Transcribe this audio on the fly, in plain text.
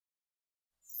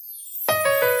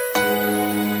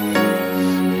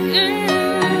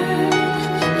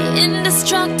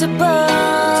Yeah,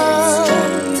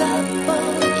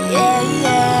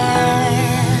 yeah.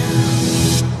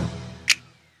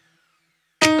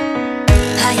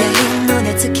 하얀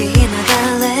눈에 특히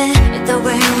나갈래 The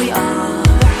way we are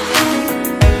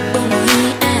思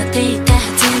い合っていたは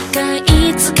ずがい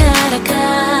つからか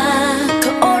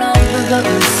心が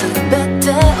すべ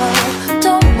てを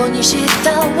共にし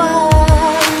たわ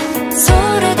そ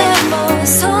れでも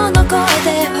その声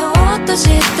でほっとして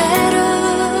る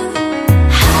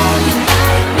How you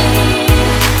like me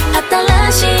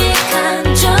新しい感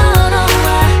情の輪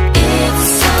It's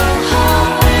so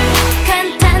hard 簡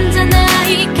単じゃな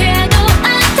いけどあ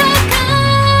ったか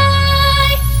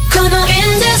いこの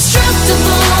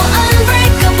Indestructible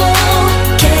Unbreakable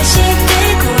決して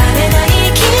壊れない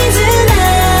絆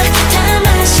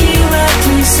魂は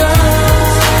空想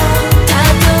た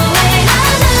とえあ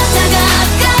なたが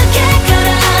崖から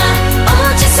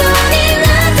落ちそうにな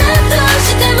ったとし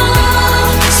ても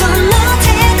その手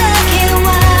だけは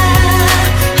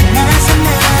離さな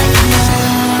いの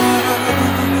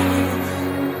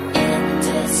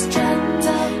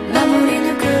Indestructible 守り抜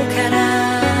くから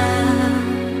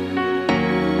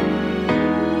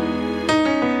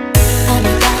あな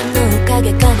たのおか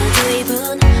げかな随分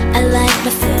I like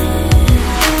myself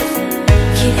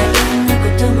綺麗なこ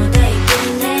ともだいぶ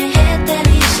ねへったり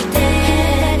して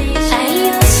愛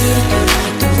を知ると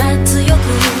人は強く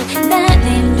なれ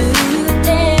るって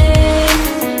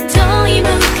遠い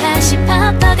昔パ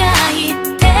パが言っ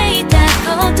ていたこ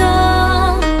と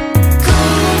交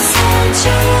際中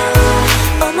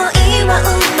思いはう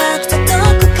まく届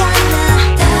くかな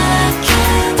だけ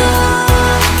ど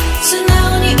素直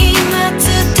に今伝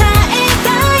えた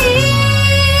い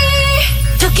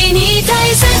時に大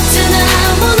切な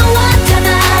ものはただ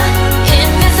変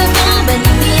なその目に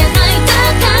見えないだ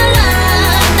から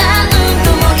何と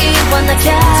も言わなき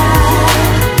ゃ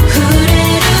触れ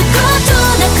ること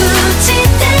なく散っ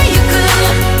てゆく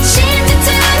真実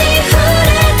に触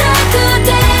れたくて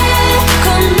こ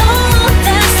のラ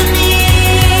ストに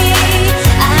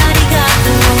ありがと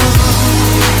う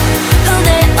骨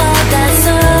を出そ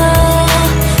う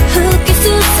吹きす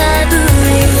さぶ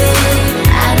り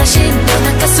嵐の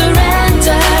中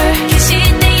Surrender 決し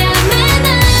てやめな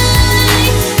い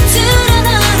連な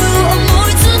る思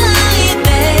いつないで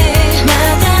ま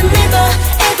だ Never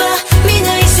ever 見な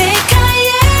い世界へ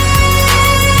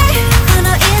この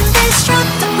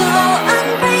Indestructible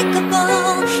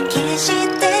Unbreakable 決し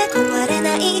て壊れ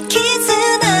ない絆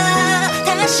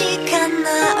確かな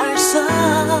Our soul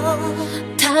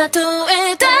たとえ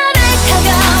誰かが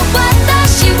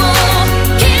私を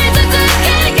傷つけ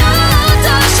ようと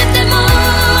しても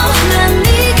何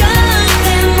があって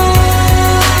も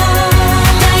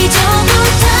大丈夫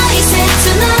大切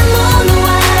なものは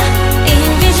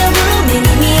Invisible 目に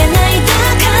見えないだ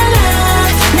から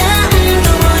何度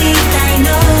も言いたいの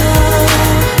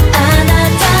あな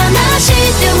たなし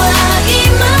では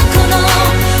今この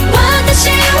私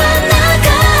はなか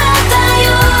ったよ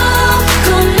こ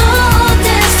の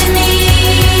Destiny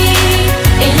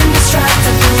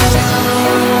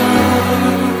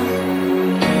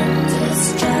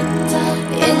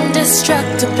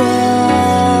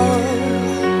Indestructible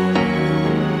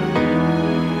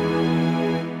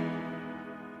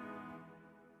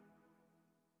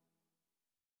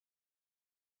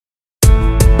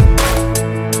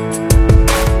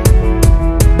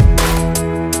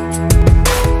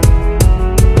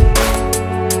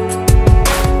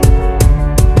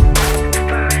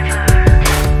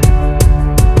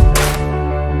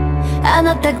あ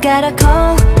なたから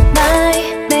Call my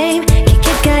name 聞き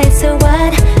返す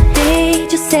What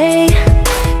did you say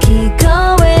聞こ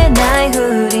えない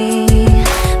ふり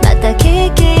また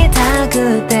聞きた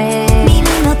くて耳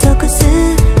元くす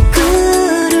ぐ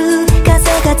る風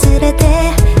が連れて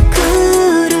く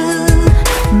る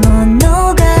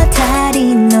物語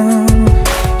の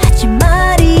始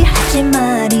まり始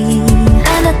まり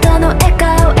あなたの笑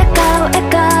顔笑顔笑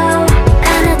顔あ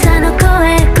なたの声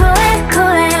声声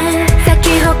咲き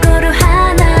誇る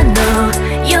花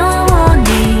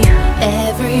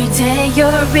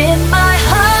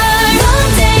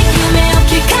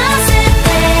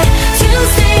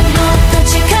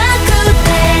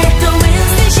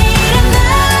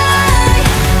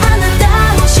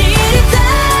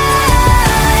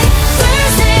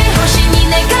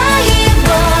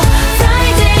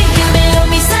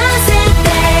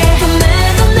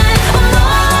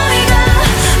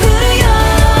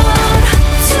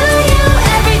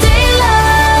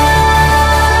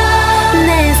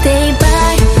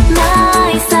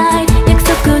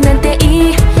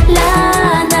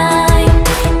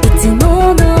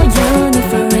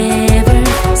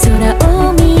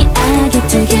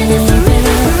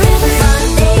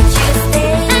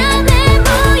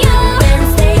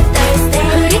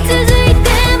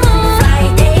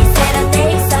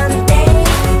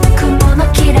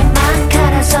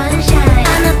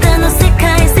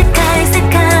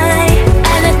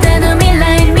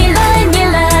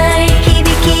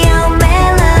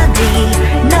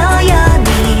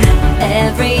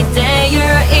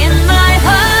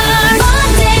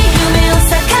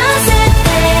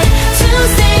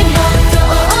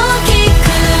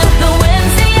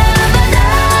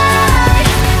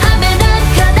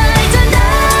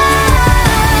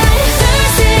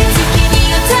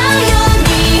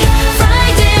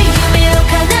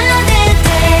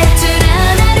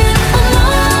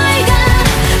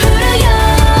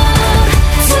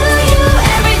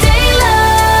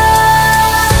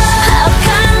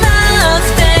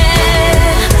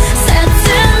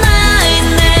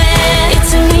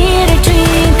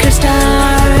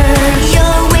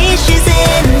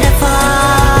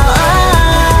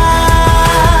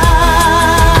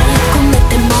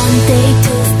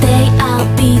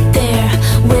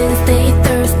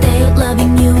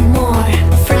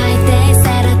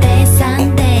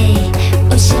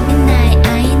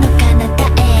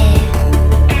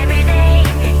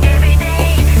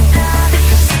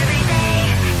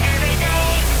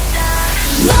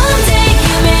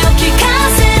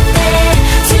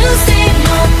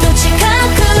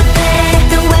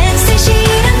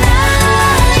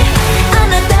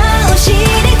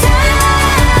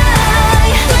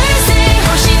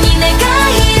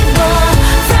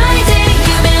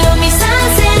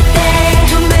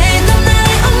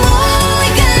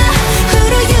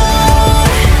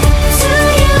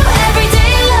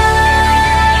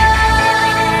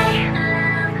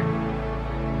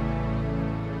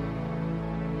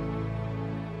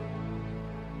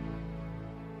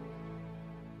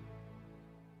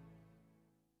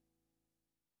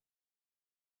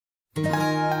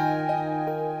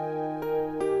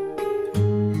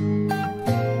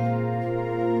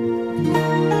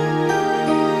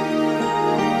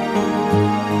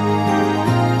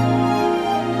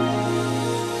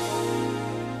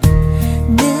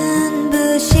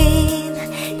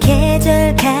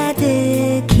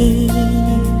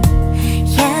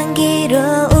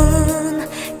외로운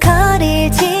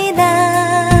거리를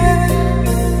지나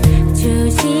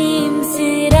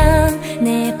조심스런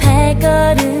내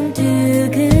발걸음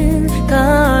두근거려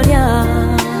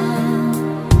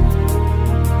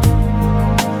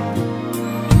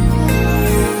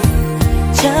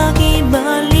저기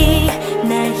멀리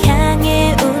날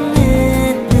향해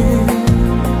웃는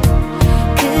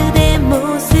그대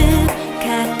모습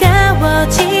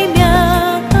가까워지면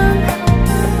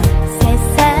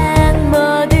세상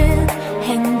모든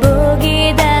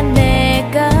행복이 다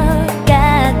내 것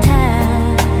같아.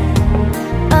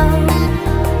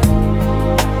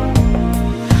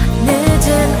 늦은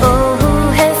오후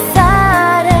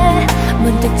햇살에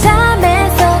문득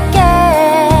잠에서 깨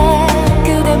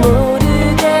그대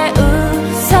모르게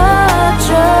웃어줘.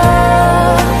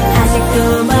 아직도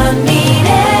먼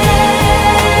미래에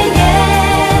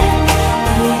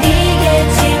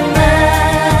우리겠지만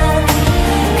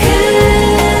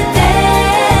그댄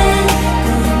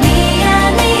꿈이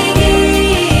아니길.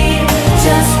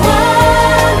 Just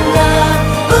one love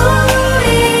우리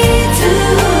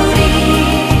둘이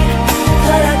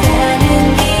걸어가는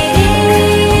길이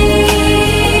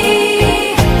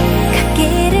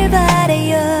같기를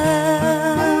바래요.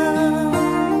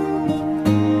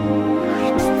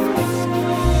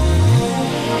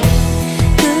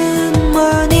 Good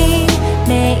morning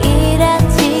매일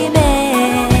아침에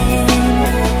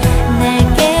날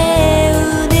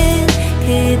깨우는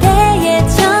그대의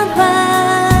전화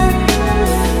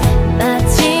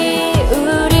마치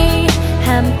우리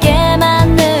함께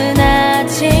맞는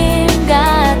아침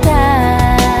같아.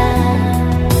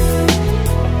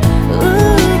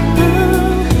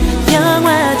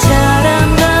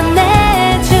 영화처럼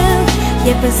건네준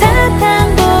예쁜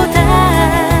사탕보다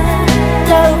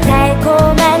더욱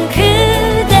달콤한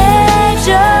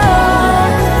그대죠.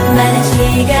 많은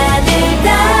시간을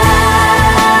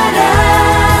따라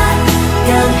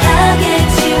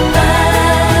변하겠지만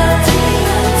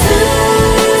두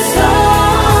손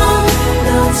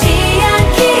놓지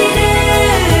않기를.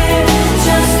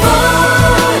 Just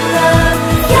for love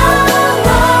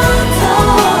영원토록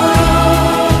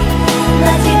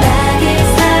마지막일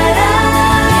사랑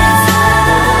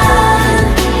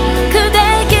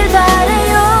그대길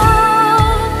바래요.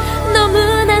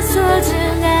 너무나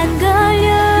소중한 걸요.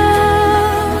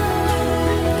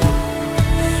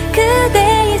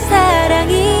 그대의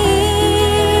사랑이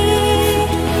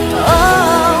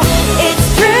Oh, it's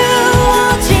true.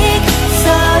 오직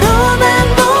서로만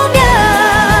보며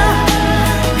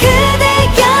그대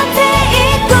곁에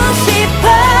있고 싶어.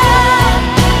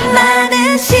 많은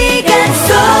시간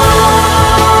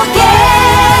속에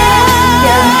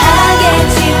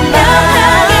변하겠지만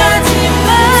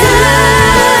두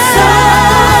손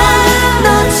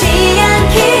놓지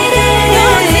않기를.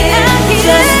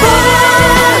 Just for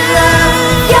love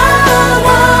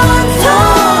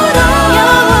영원토록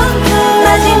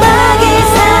마지막일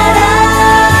사랑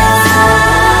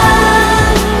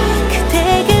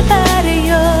그대길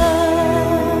바래요.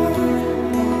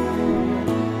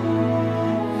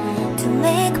 To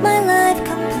make my life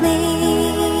complete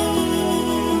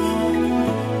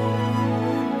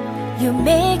You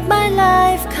make my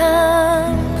life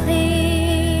complete.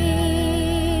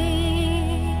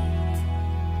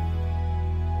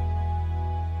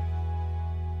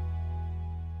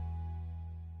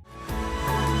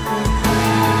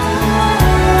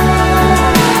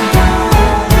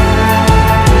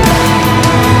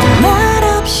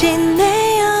 말없이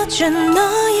내어준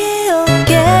너의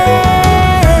어깨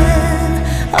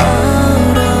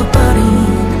얼어버린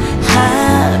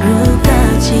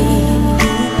하루까지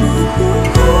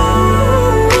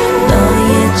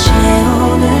너의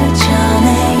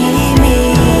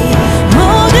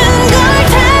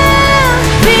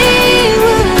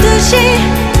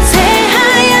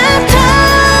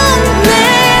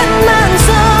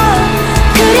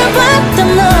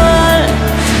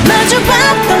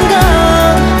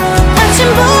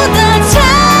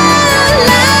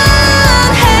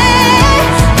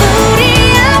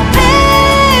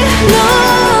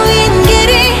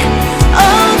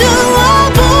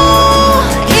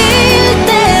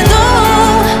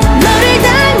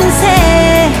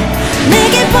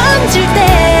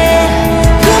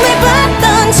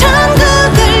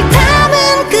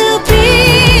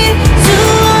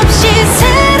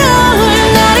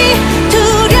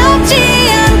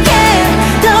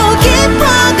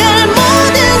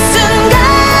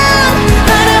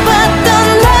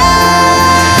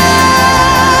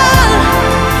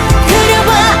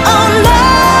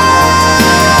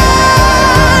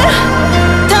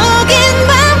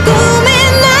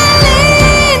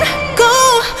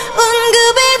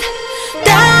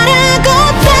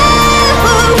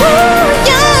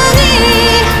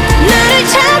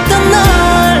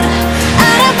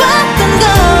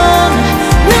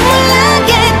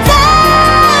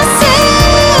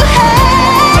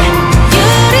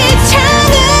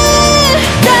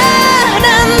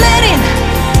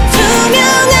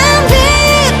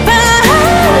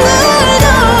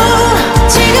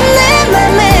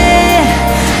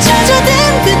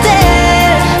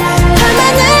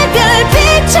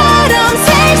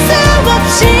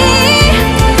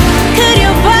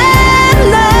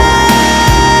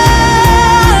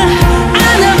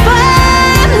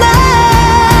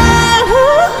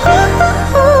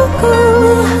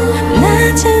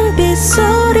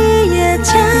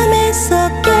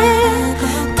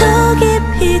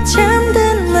이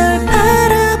잠든 널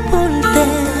바라볼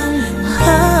때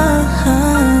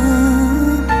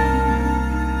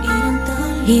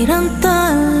이런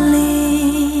떨림